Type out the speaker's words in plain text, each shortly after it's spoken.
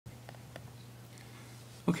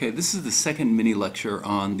Okay, this is the second mini lecture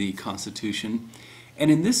on the Constitution, and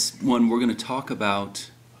in this one we're going to talk about,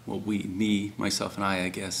 well, myself and I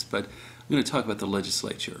guess, but I'm going to talk about the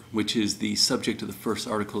legislature, which is the subject of the first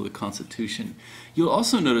article of the Constitution. You'll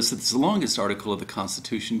also notice that it's the longest article of the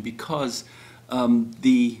Constitution because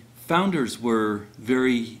the founders were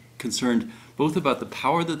very concerned both about the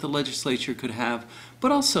power that the legislature could have,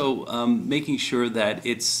 but also making sure that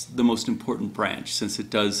it's the most important branch, since it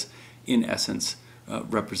does, in essence,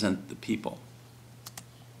 represent the people.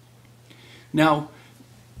 Now,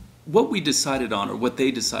 what we decided on, or what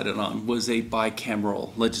they decided on, was a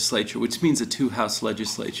bicameral legislature, which means a two-house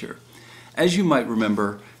legislature. As you might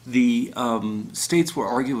remember, the states were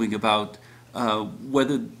arguing about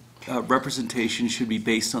whether representation should be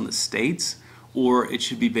based on the states or it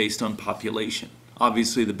should be based on population.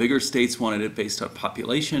 Obviously, the bigger states wanted it based on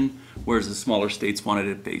population, whereas the smaller states wanted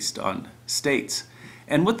it based on states.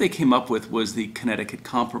 And what they came up with was the Connecticut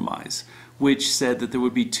Compromise, which said that there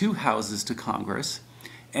would be two houses to Congress,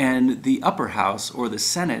 and the upper house, or the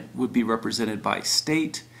Senate, would be represented by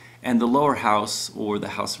state, and the lower house, or the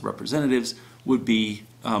House of Representatives, would be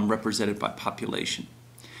represented by population.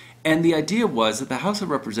 And the idea was that the House of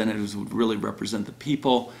Representatives would really represent the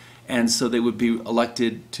people, and so they would be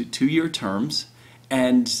elected to two-year terms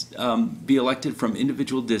and be elected from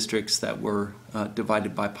individual districts that were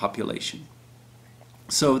divided by population.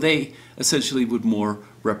 So they essentially would more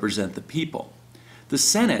represent the people. The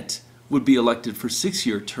Senate would be elected for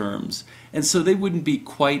six-year terms, and so they wouldn't be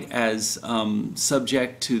quite as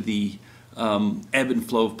subject to the ebb and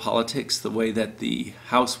flow of politics the way that the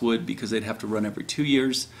House would, because they'd have to run every 2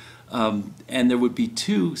 years. And there would be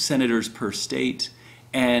two senators per state,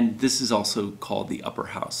 and this is also called the upper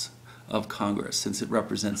house of Congress, since it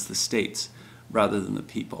represents the states rather than the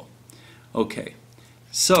people. Okay,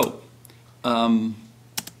 so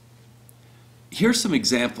here's some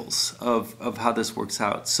examples of how this works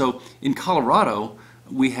out. So in Colorado,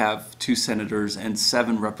 we have two senators and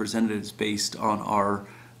 7 representatives based on our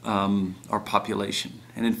population.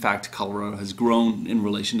 And in fact, Colorado has grown in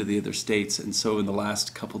relation to the other states, and so in the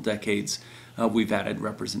last couple decades, we've added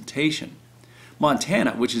representation.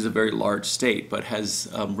 Montana, which is a very large state but has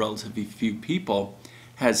relatively few people,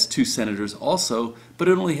 has 2 senators also, but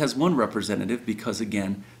it only has 1 representative because,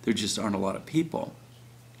 again, there just aren't a lot of people.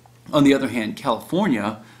 On the other hand,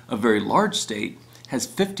 California, a very large state, has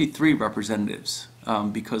 53 representatives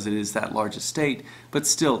because it is that largest state, but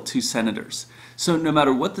still 2 senators. So no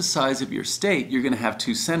matter what the size of your state, you're going to have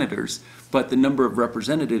 2 senators, but the number of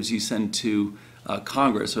representatives you send to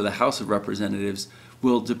Congress or the House of Representatives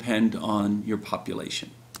will depend on your population.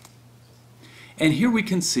 And here we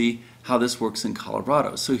can see how this works in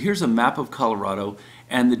Colorado. So here's a map of Colorado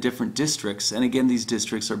and the different districts, and again, these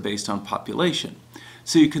districts are based on population.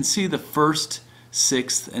 So you can see the 1st,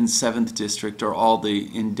 6th, and 7th district are all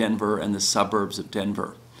in Denver and the suburbs of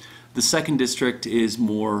Denver. The 2nd district is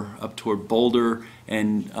more up toward Boulder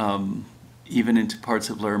and even into parts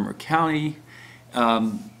of Larimer County,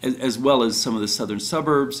 as well as some of the southern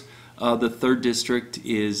suburbs. The 3rd district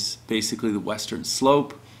is basically the western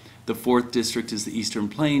slope. The 4th district is the eastern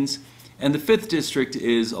plains. And the 5th district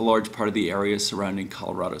is a large part of the area surrounding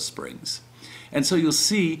Colorado Springs. And so you'll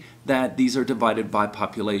see that these are divided by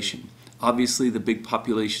population. Obviously, the big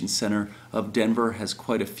population center of Denver has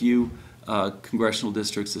quite a few congressional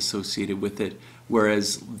districts associated with it,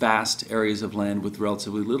 whereas vast areas of land with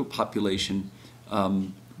relatively little population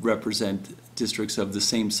represent districts of the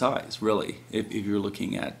same size, really, if you're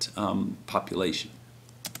looking at population.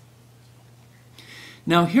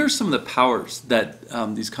 Now, here are some of the powers that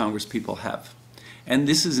these Congress people have. And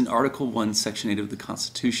this is in Article 1, Section 8 of the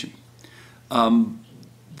Constitution.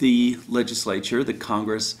 The legislature, the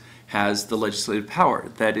Congress, has the legislative power.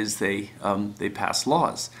 That is, they pass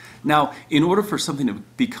laws. Now, in order for something to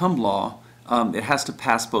become law, it has to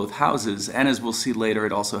pass both houses, and as we'll see later,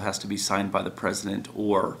 it also has to be signed by the president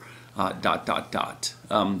or ... I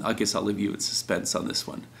guess I'll leave you in suspense on this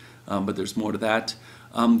one, but there's more to that.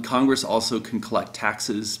 Congress also can collect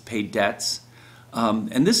taxes, pay debts,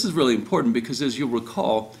 and this is really important because, as you'll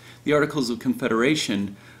recall, the Articles of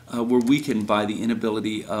Confederation were weakened by the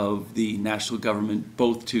inability of the national government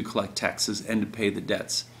both to collect taxes and to pay the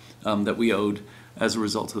debts that we owed as a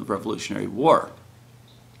result of the Revolutionary War.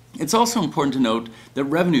 It's also important to note that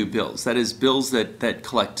revenue bills, that is, bills that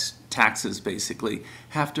collect taxes basically,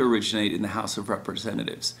 have to originate in the House of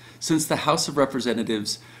Representatives. Since the House of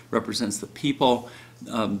Representatives represents the people,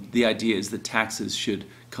 the idea is that taxes should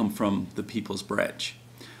come from the people's branch.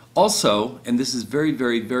 Also, and this is very,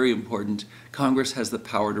 very, very important, Congress has the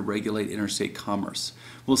power to regulate interstate commerce.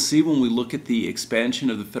 We'll see when we look at the expansion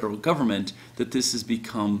of the federal government that this has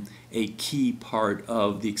become a key part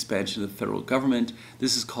of the expansion of the federal government.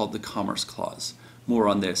 This is called the Commerce Clause. More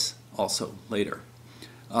on this also later.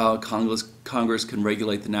 Congress can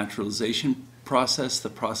regulate the naturalization process, the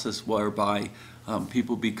process whereby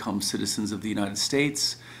people become citizens of the United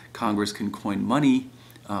States. Congress can coin money,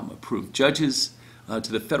 approve judges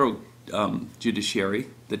to the federal judiciary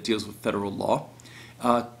that deals with federal law.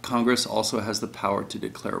 Congress also has the power to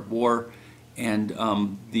declare war and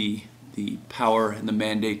the power and the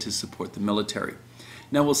mandate to support the military.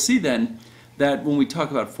 Now we'll see then that when we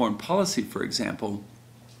talk about foreign policy, for example,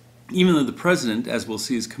 even though the president, as we'll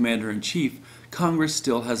see, is commander-in-chief, Congress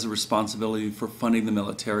still has a responsibility for funding the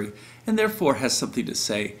military and therefore has something to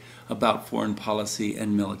say about foreign policy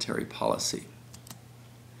and military policy.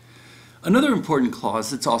 Another important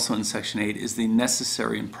clause that's also in Section 8 is the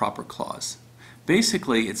necessary and proper clause.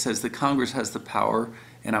 Basically, it says that Congress has the power,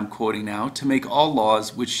 and I'm quoting now, to make all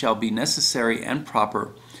laws which shall be necessary and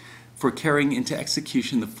proper for carrying into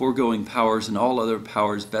execution the foregoing powers and all other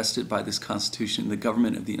powers vested by this Constitution in the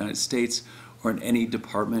government of the United States or in any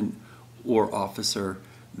department or officer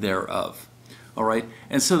thereof. All right?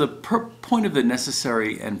 And so the point of the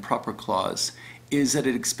necessary and proper clause is that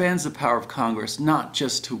it expands the power of Congress not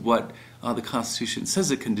just to what the Constitution says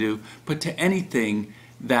it can do, but to anything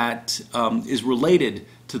that is related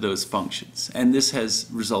to those functions. And this has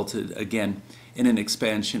resulted, again, in an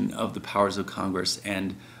expansion of the powers of Congress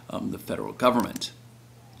and the federal government.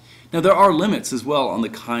 Now, there are limits as well on the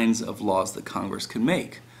kinds of laws that Congress can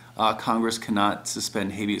make. Congress cannot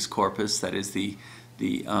suspend habeas corpus, that is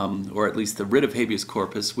or at least the writ of habeas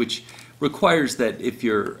corpus, which requires that if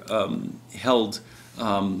you're held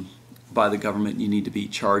by the government, you need to be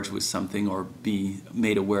charged with something or be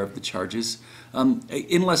made aware of the charges,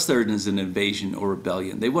 unless there is an invasion or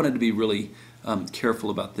rebellion. They wanted to be really careful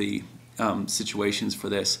about the situations for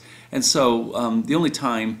this. And so the only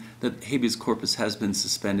time that habeas corpus has been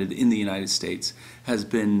suspended in the United States has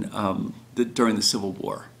been during the Civil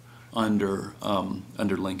War under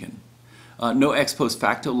Lincoln. No ex post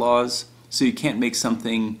facto laws, so you can't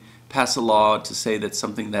pass a law to say that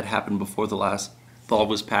something that happened before the last law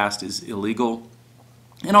was passed is illegal.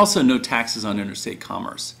 And also no taxes on interstate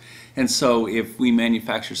commerce. And so if we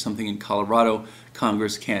manufacture something in Colorado,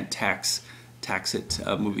 Congress can't tax it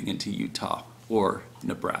moving into Utah or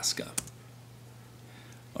Nebraska.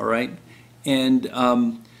 All right? And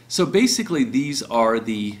so basically these are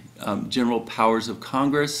the general powers of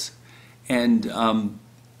Congress. And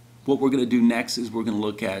what we're going to do next is we're going to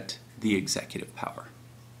look at the executive power.